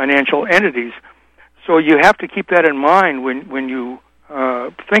financial entities. So you have to keep that in mind when you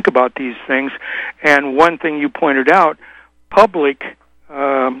think about these things. And one thing you pointed out, public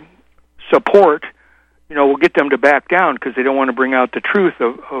support, will get them to back down because they don't want to bring out the truth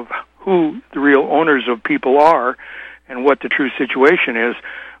of who the real owners of people are and what the true situation is.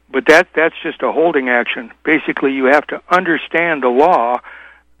 But that's just a holding action. Basically, you have to understand the law,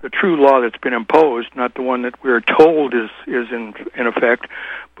 the true law that's been imposed, not the one that we're told is in effect,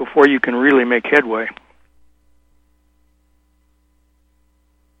 before you can really make headway.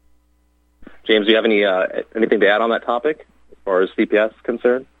 James, do you have anything to add on that topic as far as CPS is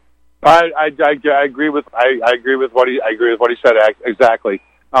concerned? I agree with what he said exactly,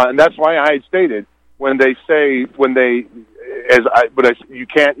 and that's why I had stated you're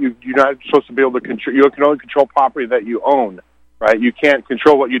not supposed to be able to control. You can only control property that you own, right? You can't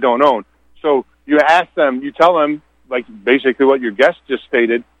control what you don't own. So you ask them, you tell them, like basically what your guest just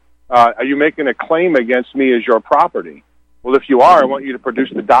stated. Are you making a claim against me as your property? Well, if you are, I want you to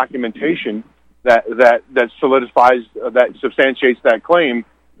produce the documentation that solidifies, that substantiates that claim.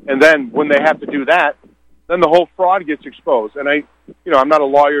 And then when they have to do that, then the whole fraud gets exposed. And I'm not a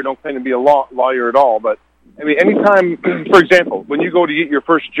lawyer, don't claim to be a lawyer at all, but I mean, anytime, for example, when you go to get your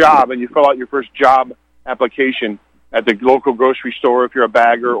first job and you fill out your first job application at the local grocery store, if you're a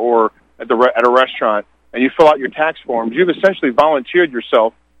bagger, or at a restaurant, and you fill out your tax forms, you've essentially volunteered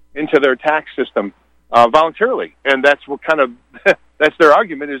yourself into their tax system voluntarily, and that's what kind of that's their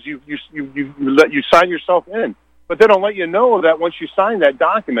argument is you sign yourself in. But they don't let you know that once you sign that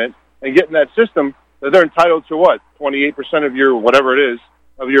document and get in that system, that they're entitled to 28% of your whatever it is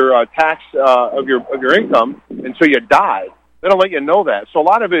of your tax of your income until you die. They don't let you know that. So a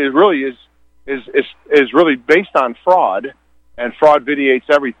lot of it is really based on fraud, and fraud vitiates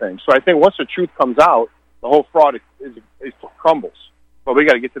everything. So I think once the truth comes out, the whole fraud is crumbles. But we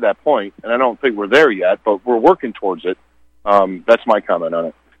got to get to that point, and I don't think we're there yet, but we're working towards it. That's my comment on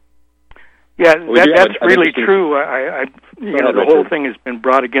it. Yeah, that's really true. The whole thing has been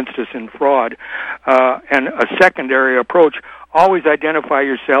brought against us in fraud. And a secondary approach, always identify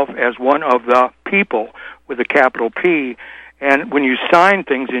yourself as one of the people with a capital P. And when you sign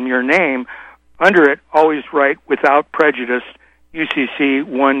things in your name, under it, always write without prejudice, UCC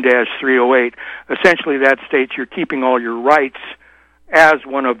 1-308. Essentially, that states you're keeping all your rights as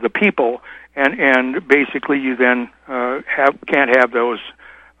one of the people, and basically you then can't have those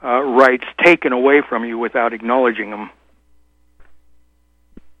rights taken away from you without acknowledging them.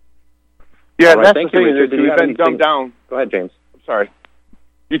 Yeah, right, that's the thing. We've been dumbed down. Go ahead, James. I'm sorry.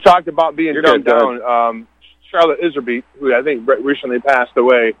 You talked about being dumbed down. Charlotte Iserbyt, who I think recently passed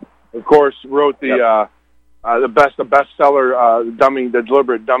away, of course, wrote the bestseller, "The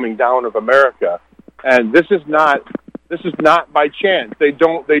Deliberate Dumbing Down of America," and this is not by chance. They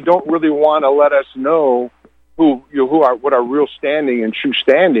don't really want to let us know what our real standing and true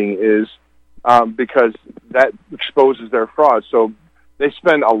standing is, because that exposes their fraud. So they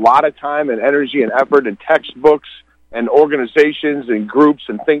spend a lot of time and energy and effort and textbooks and organizations and groups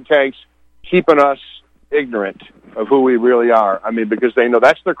and think tanks keeping us ignorant of who we really are. I mean, because they know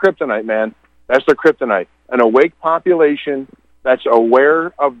that's their kryptonite, man. That's their kryptonite. An awake population that's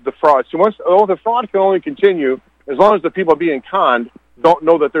aware of the fraud. So the fraud can only continue as long as the people being conned don't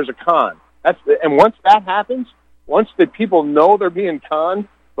know that there's a con. And once that happens, once the people know they're being conned,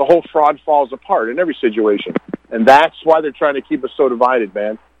 the whole fraud falls apart in every situation. And that's why they're trying to keep us so divided,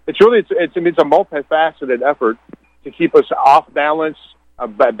 man. It's a multifaceted effort to keep us off balance,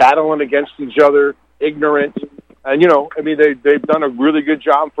 battling against each other, ignorant. And, they've done a really good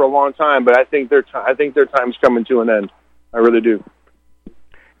job for a long time, but I think their time's coming to an end. I really do.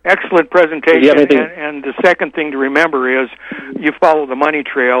 Excellent presentation. And the second thing to remember is you follow the money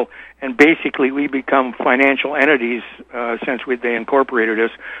trail, and basically we become financial entities since they incorporated us.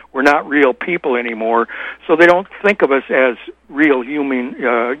 We're not real people anymore, so they don't think of us as real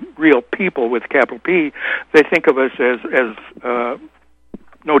real people with capital P. They think of us as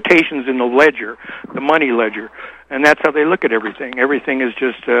notations in the ledger, the money ledger, and that's how they look at everything. Everything is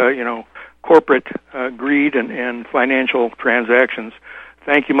just corporate greed and financial transactions.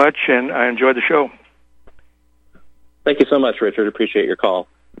 Thank you much, and I enjoyed the show. Thank you so much, Richard. Appreciate your call.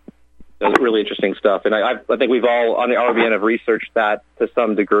 That was really interesting stuff. And I think we've all on the RVN have researched that to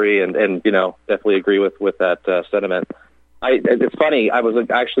some degree and definitely agree with that sentiment. It's funny. I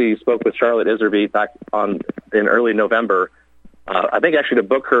actually spoke with Charlotte Iserby back in early November. I think actually to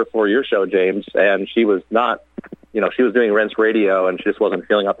book her for your show, James, and she was not, she was doing Rents Radio and she just wasn't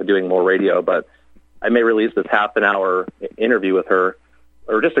feeling up to doing more radio, but I may release this half an hour interview with her,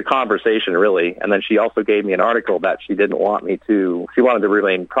 or just a conversation, really. And then she also gave me an article that she didn't want me to. She wanted to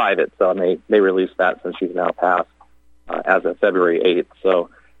remain private, so I may release that since she's now passed as of February 8th. So,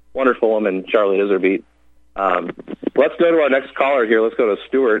 wonderful woman, Charlie Iserby. Let's go to our next caller here. Let's go to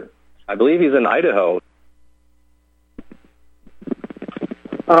Stewart. I believe he's in Idaho.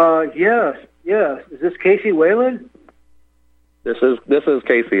 Yes. Is this Casey Whalen? This is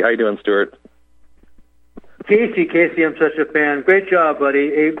Casey. How you doing, Stewart? Casey, I'm such a fan. Great job,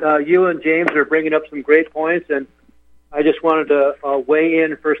 buddy. You and James are bringing up some great points, and I just wanted to weigh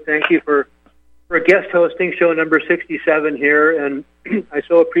in first. Thank you for guest hosting show number 67 here, and I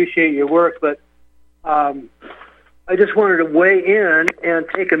so appreciate your work. But I just wanted to weigh in and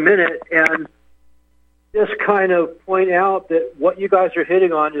take a minute and just kind of point out that what you guys are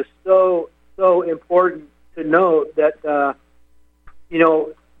hitting on is so important to note that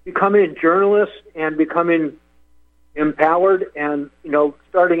becoming journalists and becoming empowered and,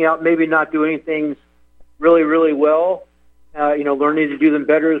 starting out maybe not doing things really, really well, learning to do them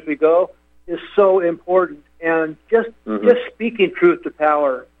better as we go is so important. And just speaking truth to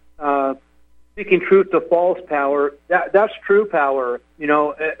power, speaking truth to false power, that's true power.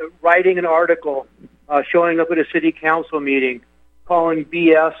 Writing an article, showing up at a city council meeting, calling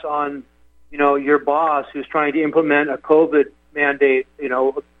BS on, your boss who's trying to implement a COVID mandate,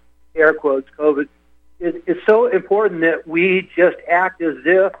 air quotes, COVID. It's so important that we just act as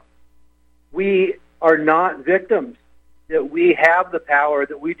if we are not victims, that we have the power,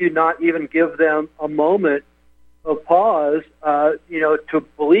 that we do not even give them a moment of pause, to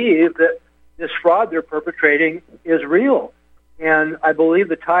believe that this fraud they're perpetrating is real. And I believe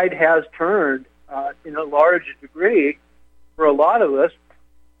the tide has turned in a large degree for a lot of us,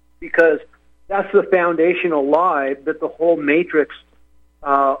 because that's the foundational lie that the whole matrix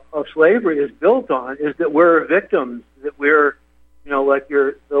of slavery is built on, is that we're victims, that we're, like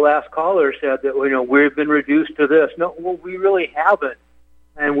the last caller said, that, we've been reduced to this. No, well, we really haven't.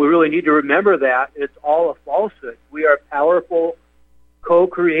 And we really need to remember that. It's all a falsehood. We are powerful,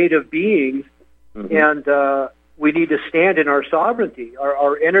 co-creative beings, and we need to stand in our sovereignty,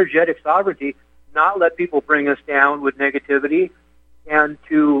 our energetic sovereignty, not let people bring us down with negativity, and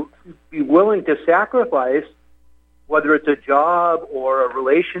to be willing to sacrifice, whether it's a job or a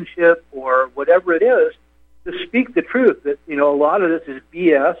relationship or whatever it is, to speak the truth that, a lot of this is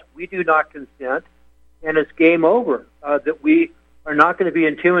BS, we do not consent, and it's game over, that we are not going to be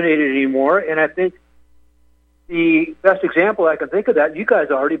intimidated anymore. And I think the best example I can think of that, you guys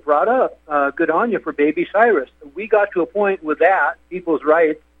already brought up, good on you for Baby Cyrus. We got to a point with that, people's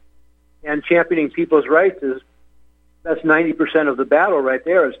rights, and championing people's rights that's 90% of the battle right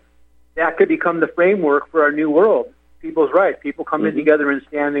there. Is that could become the framework for our new world, people's rights, people coming together and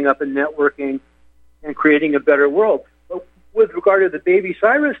standing up and networking and creating a better world. But with regard to the Baby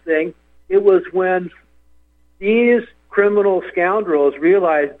Cyrus thing, it was when these criminal scoundrels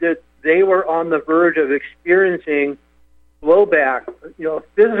realized that they were on the verge of experiencing blowback,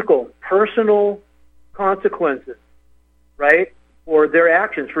 physical, personal consequences, right, for their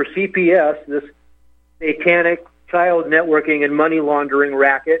actions, for CPS, this satanic child networking and money laundering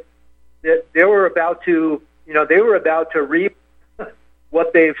racket, that they were about to, reap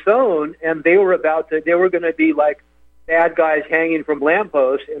what they've sown, and they were going to be like bad guys hanging from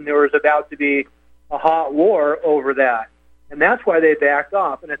lampposts, and there was about to be a hot war over that. And that's why they backed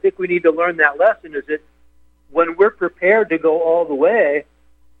off. And I think we need to learn that lesson, is that when we're prepared to go all the way,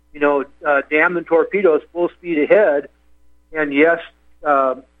 damn the torpedoes, full speed ahead. And yes,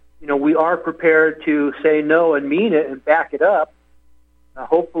 we are prepared to say no and mean it and back it up,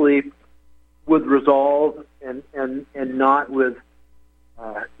 hopefully with resolve and not with,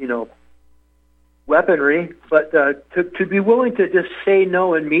 weaponry, but to be willing to just say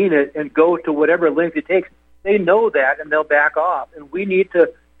no and mean it and go to whatever length it takes. They know that, and they'll back off. And we need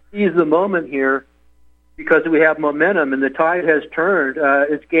to seize the moment here because we have momentum, and the tide has turned.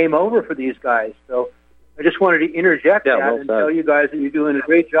 It's game over for these guys. So I just wanted to interject and tell you guys that you're doing a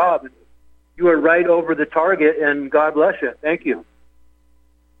great job. And you are right over the target, and God bless you. Thank you.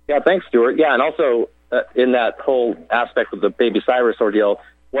 Yeah, thanks, Stewart. Yeah, and also in that whole aspect of the Baby Cyrus ordeal,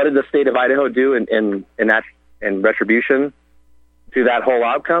 what did the state of Idaho do in retribution to that whole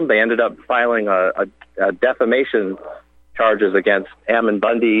outcome? They ended up filing a defamation charges against Ammon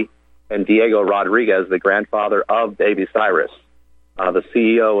Bundy and Diego Rodriguez, the grandfather of Baby Cyrus. The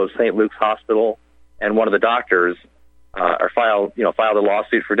CEO of St. Luke's Hospital and one of the doctors filed a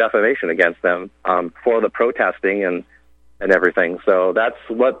lawsuit for defamation against them for the protesting and everything. So that's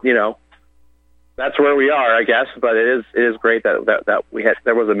what that's where we are, I guess. But it is great that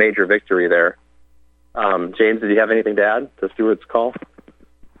there was a major victory there. James, did you have anything to add to Stewart's call?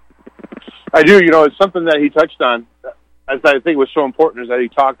 I do. It's something that he touched on, as I think was so important, is that he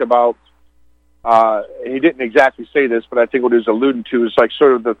talked about. He didn't exactly say this, but I think what he was alluding to is like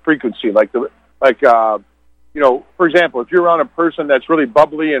sort of the frequency, for example, if you're around a person that's really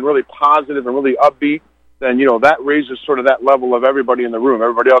bubbly and really positive and really upbeat, then that raises sort of that level of everybody in the room.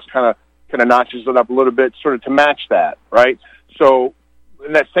 Everybody else kind of notches it up a little bit, sort of to match that, right? So,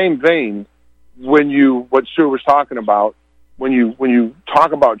 in that same vein, what Stewart was talking about, when you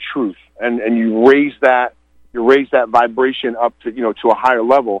talk about truth and you raise that vibration up to to a higher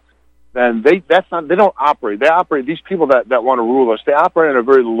level, then they don't operate. They operate, these people that want to rule us, they operate at a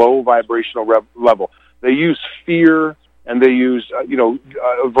very low vibrational level. They use fear, and they use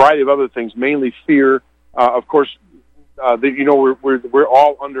a variety of other things, mainly fear. Of course, we're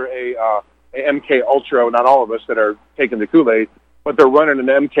all under a MK Ultra. Not all of us that are taking the Kool-Aid, but they're running an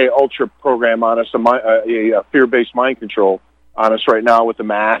MK Ultra program on us, a fear-based mind control on us right now with the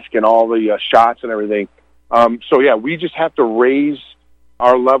mask and all the shots and everything. We just have to raise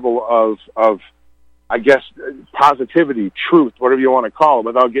our level of I guess, positivity, truth, whatever you want to call it,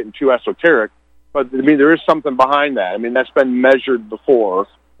 without getting too esoteric. But, there is something behind that. That's been measured before.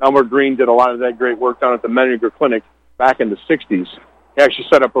 Elmer Green did a lot of that great work down at the Menninger Clinic back in the 60s. He actually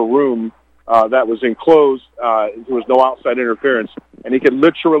set up a room that was enclosed. There was no outside interference. And he could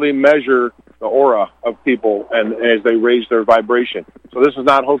literally measure the aura of people and as they raised their vibration. So this is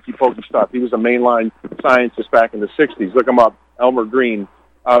not hokey-pokey stuff. He was a mainline scientist back in the 60s. Look him up, Elmer Green.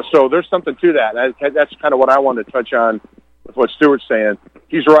 So there's something to that. That's kind of what I wanted to touch on with what Stewart's saying.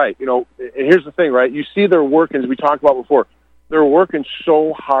 He's right. And here's the thing, right? You see they're working, as we talked about before, they're working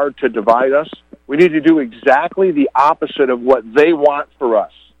so hard to divide us. We need to do exactly the opposite of what they want for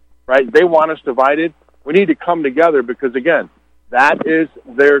us, right? They want us divided. We need to come together because, again, that is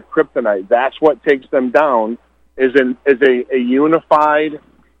their kryptonite. That's what takes them down, is a unified,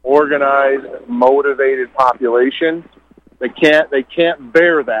 organized, motivated population. They can't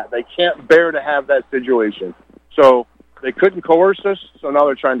bear that. They can't bear to have that situation. So they couldn't coerce us, so now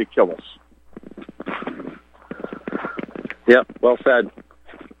they're trying to kill us. Yep, well said.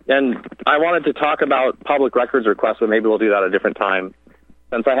 And I wanted to talk about public records requests, but maybe we'll do that at a different time.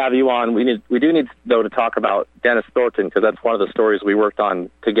 Since I have you on, we do need, though, to talk about Dennis Thornton, because that's one of the stories we worked on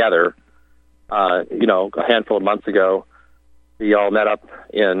together, a handful of months ago. We all met up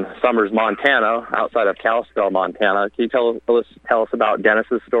in Summers, Montana, outside of Kalispell, Montana. Can you tell us about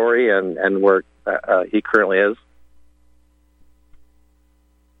Dennis's story and where he currently is?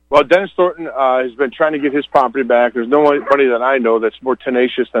 Well, Dennis Thornton has been trying to get his property back. There's nobody that I know that's more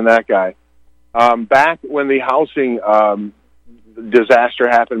tenacious than that guy. Back when the housing disaster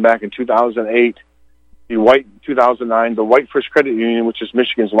happened back in 2008, 2009, the Whitefish Credit Union, which is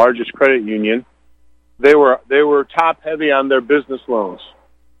Michigan's largest credit union, they were top heavy on their business loans.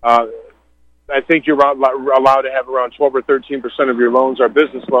 I think you're allowed to have around 12 or 13% of your loans are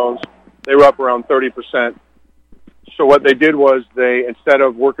business loans. They were up around 30%. So what they did was they, instead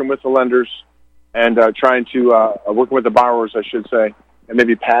of working with the lenders and trying to working with the borrowers, I should say, and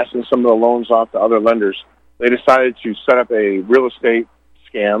maybe passing some of the loans off to other lenders, they decided to set up a real estate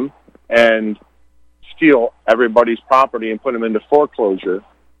scam and steal everybody's property and put them into foreclosure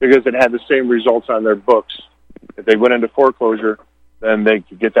because it had the same results on their books. If they went into foreclosure, then they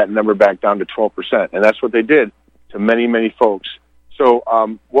could get that number back down to 12%. And that's what they did to many, many folks.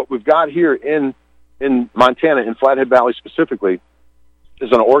 So what we've got here in Montana, in Flathead Valley specifically,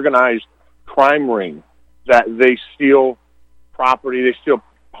 is an organized crime ring that they steal property, they steal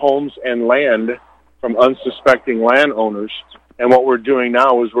homes and land from unsuspecting landowners. And what we're doing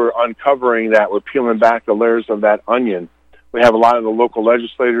now is we're uncovering that. We're peeling back the layers of that onion. We have a lot of the local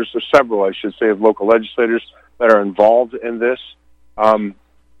legislators, there's several, I should say, of local legislators that are involved in this.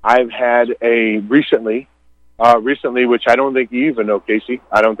 I've had recently, which I don't think you even know, Casey.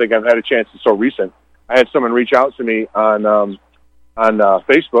 I don't think I've had a chance. It's so recent. I had someone reach out to me on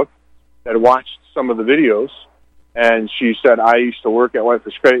Facebook that watched some of the videos, and she said, I used to work at White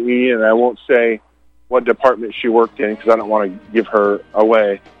Fish Credit Union, and I won't say what department she worked in because I don't want to give her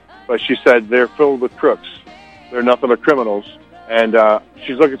away. But she said they're filled with crooks. They're nothing but criminals. And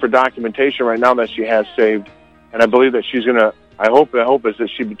she's looking for documentation right now that she has saved. And I believe that she's going to, I hope is that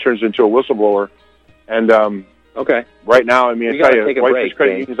she turns into a whistleblower. And okay, right now, I mean, I tell you, White Fish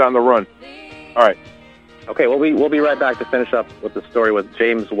Credit Union's on the run. All right. Okay, well, we'll be right back to finish up with the story with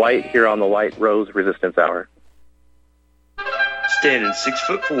James White here on the White Rose Resistance Hour. Standing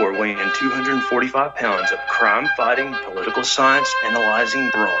 6'4", weighing 245 pounds of crime-fighting, political science analyzing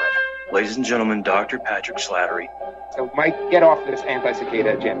brawn. Ladies and gentlemen, Dr. Patrick Slattery. So, Mike, get off this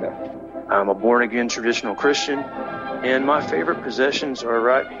anti-cicada agenda. I'm a born-again traditional Christian, and my favorite possessions are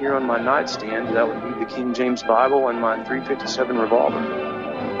right here on my nightstand. That would be the King James Bible and my .357 revolver.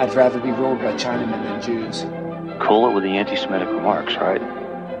 I'd rather be ruled by Chinamen than Jews. Cool it with the anti-Semitic remarks, right?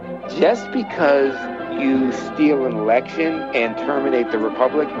 Just because you steal an election and terminate the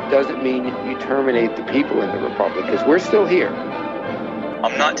Republic doesn't mean you terminate the people in the Republic, because we're still here.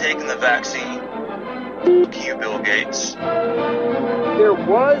 I'm not taking the vaccine. Fuck you, Bill Gates. There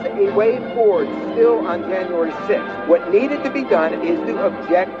was a way forward still on January 6th. What needed to be done is to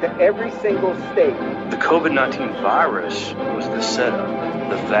object to every single state. The COVID-19 virus was the setup.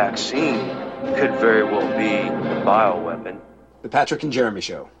 The vaccine could very well be the bioweapon. The Patrick and Jeremy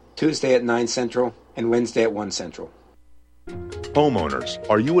Show, Tuesday at 9 Central and Wednesday at 1 Central. Homeowners,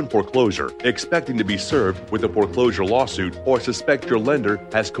 are you in foreclosure, expecting to be served with a foreclosure lawsuit, or suspect your lender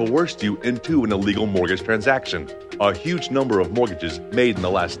has coerced you into an illegal mortgage transaction? A huge number of mortgages made in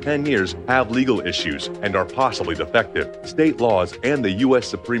the last 10 years have legal issues and are possibly defective. State laws and the U.S.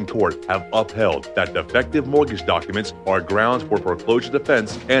 Supreme Court have upheld that defective mortgage documents are grounds for foreclosure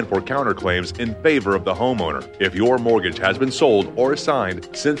defense and for counterclaims in favor of the homeowner. If your mortgage has been sold or assigned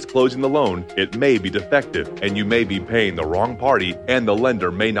since closing the loan, it may be defective and you may be paying the wrong party, and the lender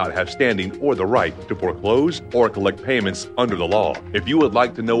may not have standing or the right to foreclose or collect payments under the law. If you would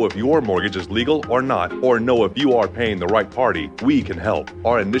like to know if your mortgage is legal or not, or know if you are paying the right party, we can help.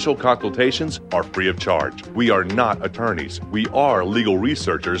 Our initial consultations are free of charge. We are not attorneys. We are legal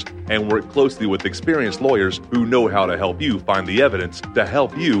researchers and work closely with experienced lawyers who know how to help you find the evidence to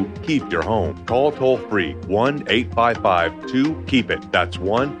help you keep your home. Call toll-free 1-855-2-KEEP-IT. That's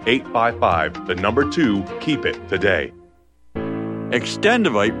 1-855-2-KEEP-IT today.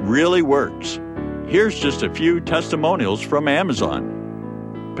 Extendivite really works. Here's just a few testimonials from Amazon.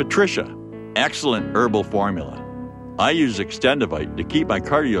 Patricia, excellent herbal formula. I use Extendivite to keep my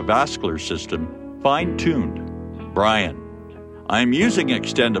cardiovascular system fine-tuned. Brian, I'm using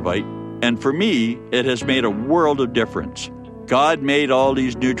Extendivite, and for me, it has made a world of difference. God made all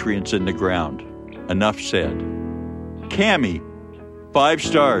these nutrients in the ground. Enough said. Cammie, 5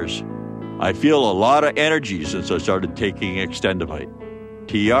 stars. I feel a lot of energy since I started taking Extendivite.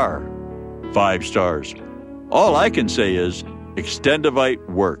 TR, 5 stars. All I can say is Extendivite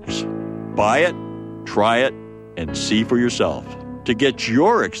works. Buy it, try it, and see for yourself. To get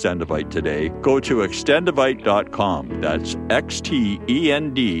your Extendivite today, go to extendivite.com. That's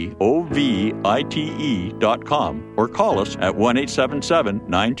XTENDOVITE.com, or call us at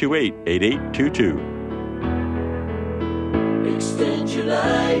 1-877-928-8822. Extend your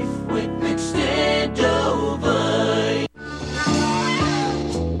life with Extendovite.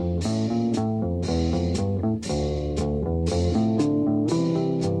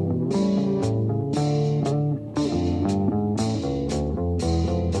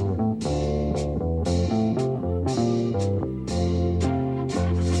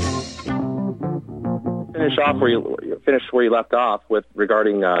 Finish off where you left off with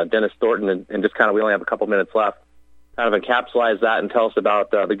regarding Dennis Thornton, and just kind of, we only have a couple minutes left. Kind of encapsulize that and tell us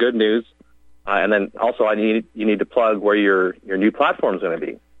about the good news, and then also you need to plug where your new platform is going to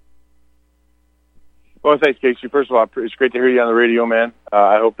be. Well, thanks, Casey. First of all, it's great to hear you on the radio, man.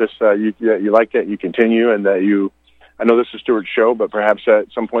 I hope this you like it, you continue, and that I know this is Stewart's show, but perhaps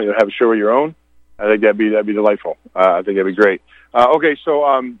at some point you'll have a show of your own. I think that'd be delightful. I think that'd be great. Okay,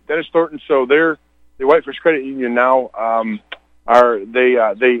 so Dennis Thornton, so the Whitefish Credit Union now they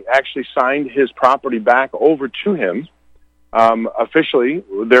actually signed his property back over to him, officially,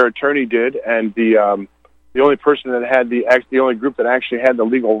 their attorney did, and the only person that had the only group that actually had the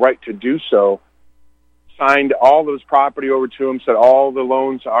legal right to do so signed all of his property over to him, said all the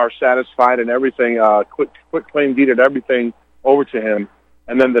loans are satisfied and everything, quit claim deeded everything over to him.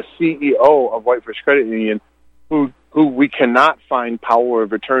 And then the CEO of Whitefish Credit Union, who we cannot find power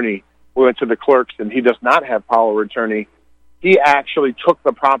of attorney, we went to the clerks and he does not have power of attorney. He actually took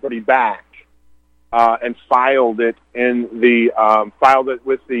the property back and filed it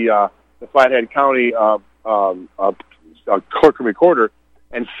with the Flathead County clerk and recorder,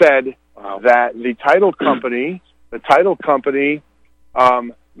 and said that the title company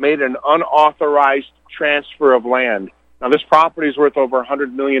made an unauthorized transfer of land. Now, this property is worth over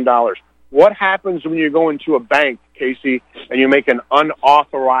 $100 million. What happens when you go into a bank, Casey, and you make an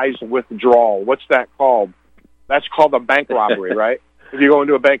unauthorized withdrawal? What's that called? That's called a bank robbery, right? If you go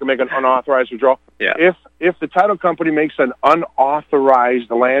into a bank and make an unauthorized withdrawal. Yeah. If the title company makes an unauthorized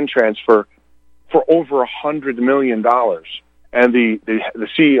land transfer for over $100 million, and the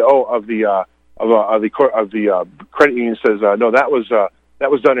CEO of the credit union says no, that was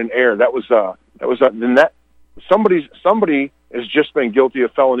done in error. That was then that somebody has just been guilty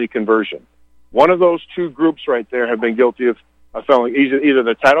of felony conversion. One of those two groups right there have been guilty of a felony, either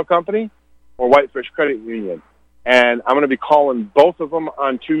the title company or Whitefish Credit Union. And I'm going to be calling both of them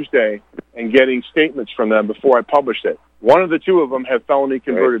on Tuesday and getting statements from them before I publish it. One of the two of them have felony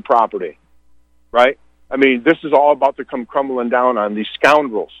converted property, right? I mean, this is all about to come crumbling down on these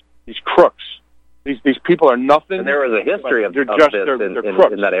scoundrels, these crooks. These people are nothing. And there was a history of this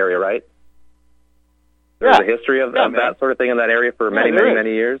in that area, right? There's a history of that sort of thing in that area for many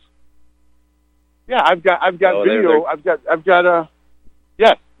years. Yeah, I've got video.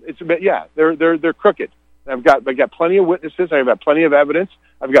 Yes, they're crooked. I've got plenty of witnesses. I've got plenty of evidence.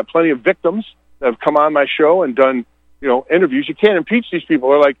 I've got plenty of victims that have come on my show and done, interviews. You can't impeach these people.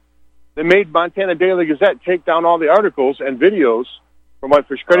 They're like, they made Montana Daily Gazette take down all the articles and videos from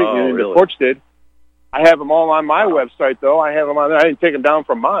Whitefish Credit Union. Really? The courts did. I have them all on my website, though. I have them on there. I didn't take them down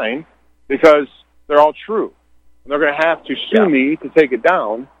from mine because they're all true. And they're going to have to sue me to take it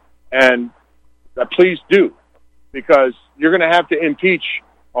down, and please do, because you're going to have to impeach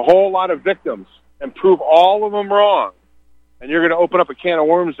a whole lot of victims and prove all of them wrong, and you're going to open up a can of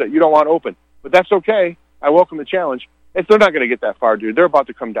worms that you don't want open. But that's okay. I welcome the challenge. They're not going to get that far, dude. They're about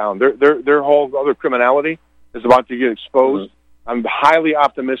to come down. Their whole other criminality is about to get exposed. Mm-hmm. I'm highly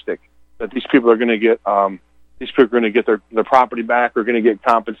optimistic that these people are going to get their property back, or going to get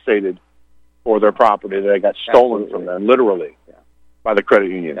compensated for their property that got stolen from them, literally, by the credit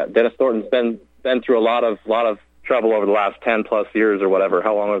union. Yeah, Dennis Thornton's been through a lot of trouble over the last 10+ years or whatever,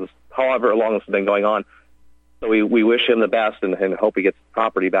 however long this has been going on. So we wish him the best and hope he gets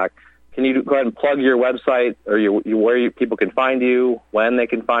property back. Can you go ahead and plug your website, or where people can find you, when they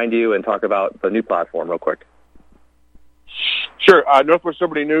can find you, and talk about the new platform real quick? Sure.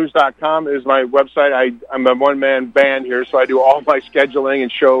 NorthwestLibertyNews.com is my website. I'm a one-man band here, so I do all my scheduling and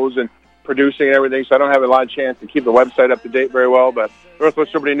shows and producing and everything, so I don't have a lot of chance to keep the website up to date very well. But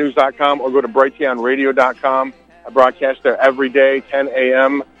NorthwestLibertyNews.com, or go to BrighteonRadio.com. I broadcast there every day, 10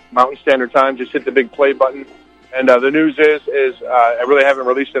 a.m. Mountain Standard Time. Just hit the big play button. And the news is I really haven't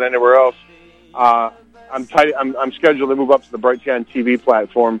released it anywhere else. I'm scheduled to move up to the Brighteon TV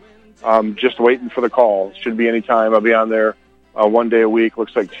platform. Just waiting for the call. Should be any time. I'll be on there one day a week.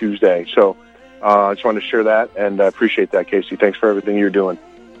 Looks like Tuesday. So I just wanted to share that, and I appreciate that, Casey. Thanks for everything you're doing.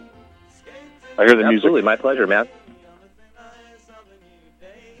 I hear the music. Absolutely, my pleasure, man.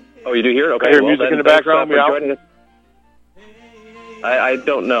 Oh, you do hear it? Okay. I hear music in the background. I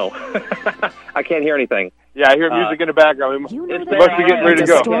don't know. I can't hear anything. Yeah, I hear music in the background. You know must be getting ready to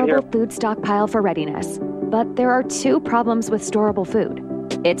go. A storable food stockpile for readiness. But there are two problems with storable food.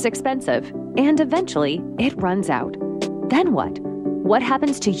 It's expensive, and eventually it runs out. Then what? What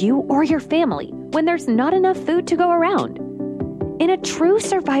happens to you or your family when there's not enough food to go around? In a true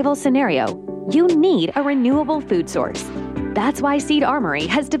survival scenario, you need a renewable food source. That's why Seed Armory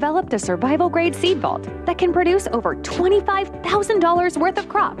has developed a survival-grade seed vault that can produce over $25,000 worth of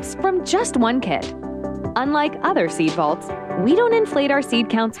crops from just one kit. Unlike other seed vaults, we don't inflate our seed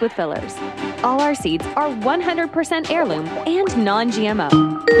counts with fillers. All our seeds are 100% heirloom and non-GMO.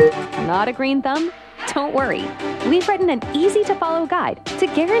 Not a green thumb? Don't worry. We've written an easy-to-follow guide to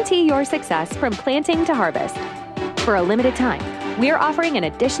guarantee your success from planting to harvest. For a limited time, we're offering an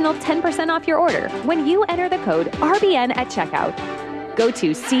additional 10% off your order when you enter the code RBN at checkout. Go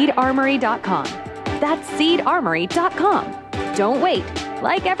to seedarmory.com. That's seedarmory.com. Don't wait.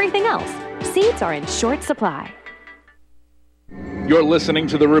 Like everything else, seeds are in short supply. You're listening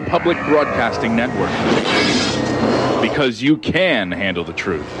to the Republic Broadcasting Network. Because you can handle the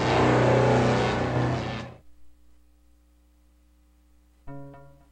truth.